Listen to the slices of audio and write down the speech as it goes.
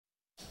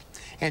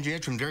Angie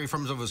Edge from Dairy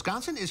Farms of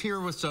Wisconsin is here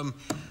with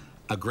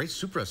a great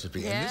soup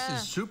recipe. Yeah. And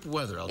this is soup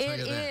weather, I'll tell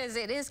you that.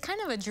 It is kind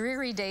of a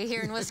dreary day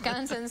here in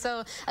Wisconsin,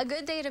 so a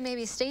good day to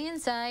maybe stay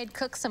inside,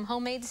 cook some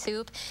homemade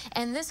soup.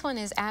 And this one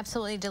is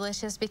absolutely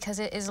delicious because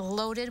it is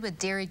loaded with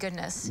dairy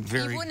goodness.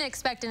 You wouldn't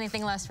expect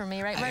anything less from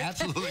me, right, Mark?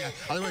 Absolutely.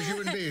 Otherwise you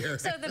wouldn't be here.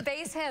 So the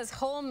base has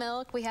whole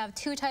milk. We have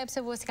 2 types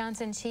of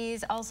Wisconsin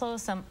cheese, also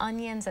some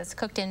onions that's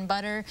cooked in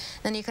butter.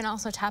 Then you can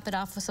also top it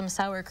off with some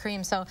sour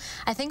cream. So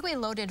I think we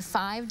loaded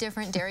 5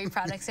 different dairy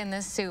products in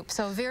this soup.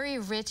 So very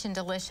rich and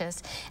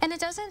delicious. And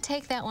it doesn't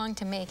take that long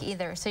to make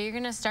either. So you're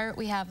going to start,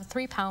 we have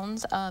 3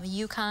 pounds of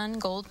Yukon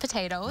Gold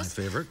potatoes. My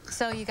favorite.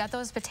 So you got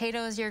those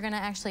potatoes, you're going to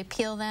actually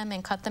peel them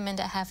and cut them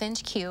into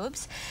 1/2-inch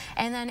cubes.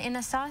 And then in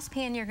a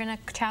saucepan, you're going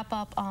to chop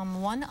up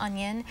 1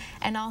 onion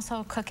and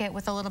also cook it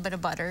with a little bit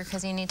of butter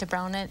because you need to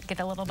brown it, get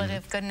a little bit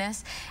of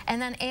goodness.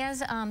 And then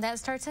as that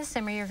starts to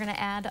simmer, you're going to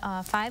add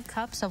 5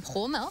 cups of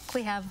whole milk.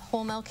 We have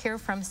whole milk here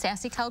from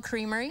Sassy Cow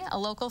Creamery, a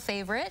local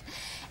favorite.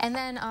 And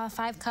then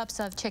 5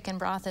 cups of chicken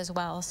broth as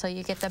well, so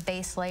you get the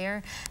base layer.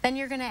 Then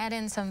you're going to add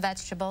in some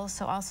vegetables,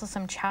 so also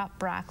some chopped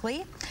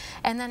broccoli.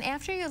 And then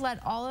after you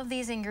let all of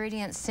these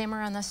ingredients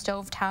simmer on the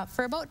stove top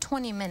for about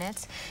 20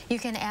 minutes, you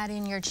can add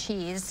in your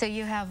cheese. So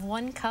you have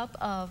 1 cup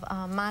of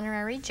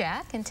Monterey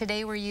Jack, and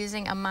today we're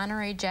using a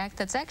Monterey Jack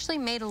that's actually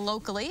made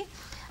locally.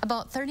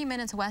 About 30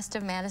 minutes west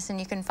of Madison.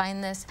 You can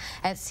find this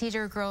at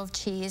Cedar Grove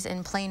Cheese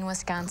in Plain,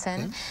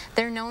 Wisconsin. Okay.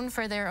 They're known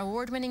for their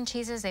award-winning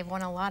cheeses. They've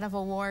won a lot of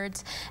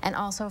awards, and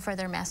also for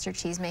their master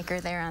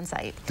cheesemaker there on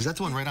site. Is that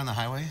the one right on the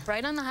highway?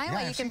 Right on the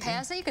highway. Yeah, you can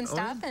pass it, you can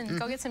stop and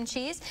go get some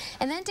cheese.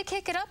 And then to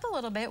kick it up a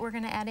little bit, we're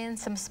going to add in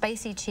some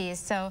spicy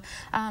cheese. So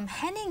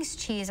Henning's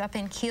cheese up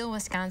in Kiel,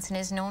 Wisconsin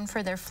is known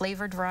for their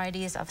flavored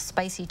varieties of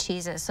spicy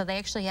cheeses. So they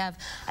actually have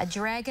a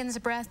dragon's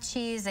breath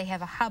cheese, they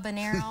have a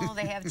habanero,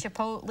 they have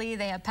chipotle,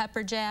 they have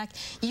pepper jack.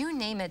 You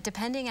name it,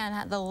 depending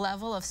on the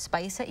level of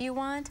spice that you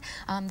want,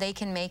 they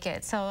can make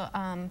it. So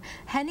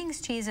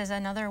Henning's cheese is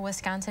another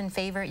Wisconsin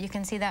favorite. You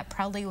can see that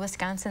proudly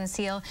Wisconsin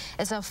seal.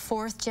 It's a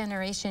 4th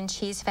generation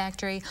cheese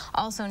factory,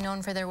 also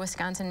known for their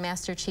Wisconsin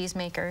master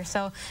cheesemaker.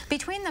 So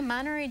between the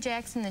Monterey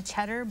Jacks and the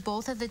cheddar,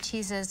 both of the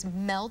cheeses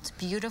melt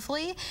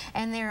beautifully,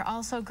 and they're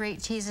also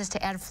great cheeses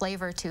to add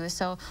flavor to.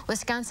 So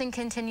Wisconsin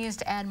continues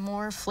to add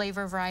more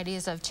flavor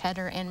varieties of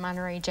cheddar and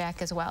Monterey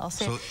Jack as well.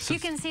 So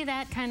you can see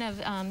that kind of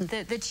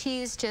the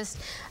cheese just,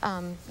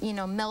 you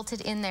know,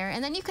 melted in there.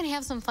 And then you can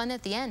have some fun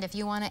at the end if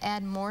you want to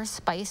add more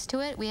spice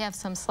to it. We have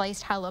some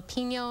sliced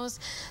jalapenos,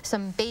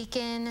 some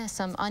bacon,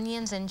 some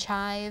onions and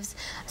chives.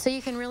 So you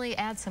can really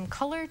add some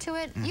color to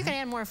it. You can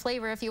add more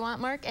flavor if you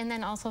want, Mark, and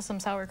then also some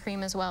sour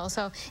cream as well.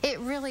 So it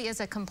really is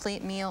a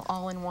complete meal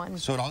all in one.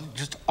 So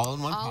just all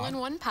in one pot? All in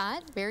one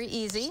pot. Very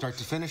easy. Start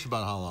to finish,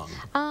 about how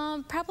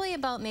long? Probably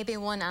about maybe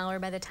 1 hour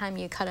by the time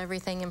you cut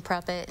everything and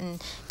prep it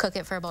and cook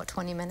it for about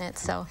 20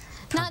 minutes. So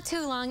not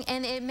too long.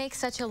 And it makes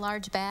such a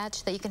large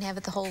batch that you can have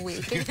it the whole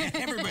week.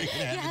 Everybody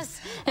can have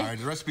yes. All right,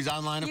 the recipe's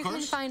online, of course.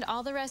 You can find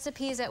all the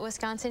recipes at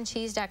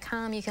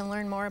wisconsincheese.com. You can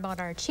learn more about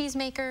our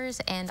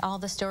cheesemakers and all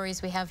the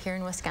stories we have here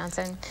in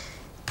Wisconsin.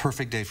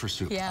 Perfect day for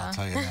soup, I'll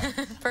tell you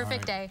that.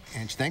 Perfect day.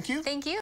 Ange, thank you. Thank you.